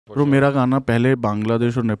Bro मेरा गाना पहले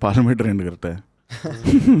बांग्लादेश और नेपाल में ट्रेंड करता है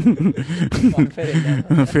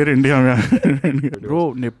फिर इंडिया में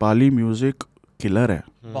ब्रो नेपाली म्यूजिक किलर है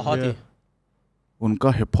बहुत ही। उनका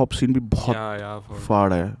हिप हॉप सीन भी बहुत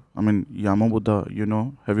फाड़ है। I mean Yamaha Buddha, you know,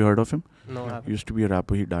 have you heard of him? Used to be a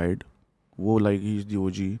rapper, he died. वो like he is the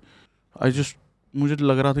OG. I just, मुझे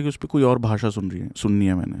लग रहा था कि उस पर कोई और भाषा सुननी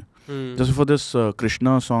है मैंने। जैसे for this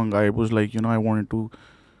Krishna song I was like, you know, I wanted to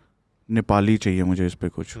Nepali चाहिए मुझे इस पे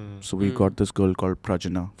कुछ। So we got this girl called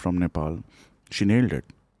प्रजना from Nepal, she nailed it.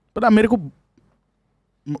 पता मेरे को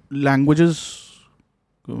लैंग्वेजेस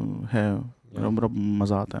है, मेरा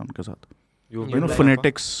मजा आता है उनके साथ। You know,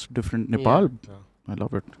 phonetics different. Nepal, yeah. I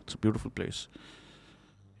love it. It's a beautiful place.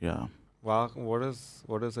 Yeah. Wow, what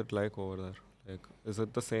is it like over there? Like, is it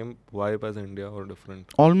the same vibe as India or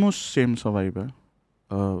different? Almost same सा vibe है।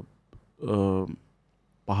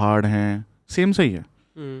 पहाड़ हैं, same सही है।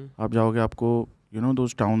 आप जाओगे, आपको you know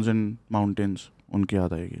those towns and mountains, उनकी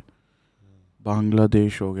याद आएगी।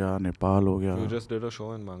 बांग्लादेश हो गया, नेपाल हो गया। You just did a show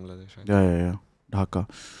in Bangladesh. Yeah. Dhaka.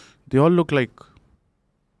 They all look like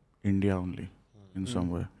India only in some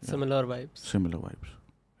way. Yeah. Similar vibes.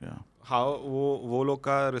 Yeah. How वो लोग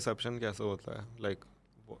का reception कैसे होता है? Like,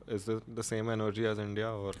 is it the same energy as India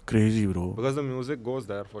or? Crazy bro. Because the music goes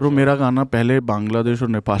there for bro, sure. मेरा गाना पहले बांग्लादेश और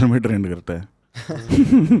नेपाल में ट्रेंड करता है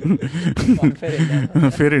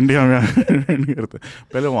फिर इंडिया में ट्रेंड करता है।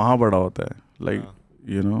 पहले वहाँ बड़ा होता है। Like,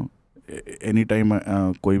 you know, any time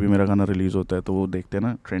कोई भी मेरा गाना रिलीज होता है तो वो देखते हैं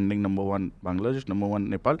ना, trending number 1 Bangladesh, number 1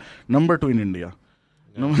 Nepal, number 2 in India.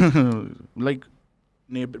 Like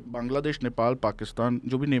Bangladesh, Nepal, Pakistan,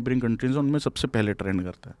 जो भी नेबरिंग कंट्रीज हैं उनमें सबसे पहले ट्रेंड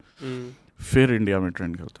करता है, फिर इंडिया में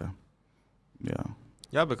ट्रेंड करता है।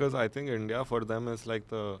 या because I think India for them is like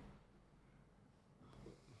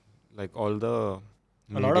all the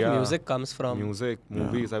a lot of music comes from music,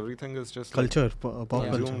 movies, everything is just culture, pop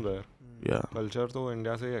culture there. Culture तो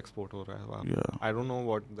इंडिया से ही एक्सपोर्ट हो रहा है। I don't know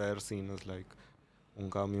what there scene is like,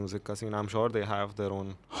 उनका music का scene. I am sure they have their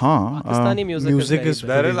own. हाँ, Pakistani music is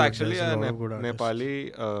there is actually a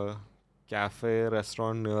Nepali cafe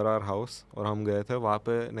restaurant near our house, और हम गए थे वहाँ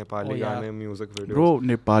पे नेपाली गाने, music videos. Bro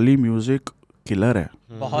Nepali music killer है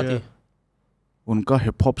बहुत ही। उनका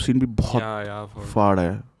हिप हॉप सीन भी बहुत फाड़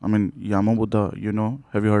है। I mean Yamaha Buddha, you know,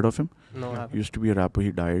 have you heard of him? Used to be a rapper,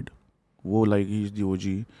 he died. वो like he is the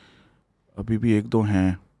OG. अभी भी एक दो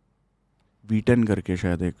हैं, VTEN करके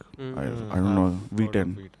शायद एक, आई डोंट नो,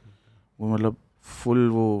 VTEN। वो मतलब फुल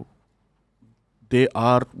वो they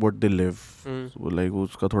are what they live. वो लाइक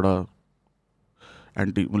उसका थोड़ा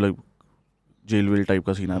एंटी, मतलब जेल वेल टाइप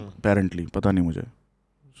का सीन है अपेरेंटली, पता नहीं मुझे,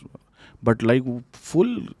 but like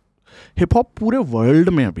full hip hop पूरे वर्ल्ड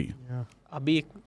में अभी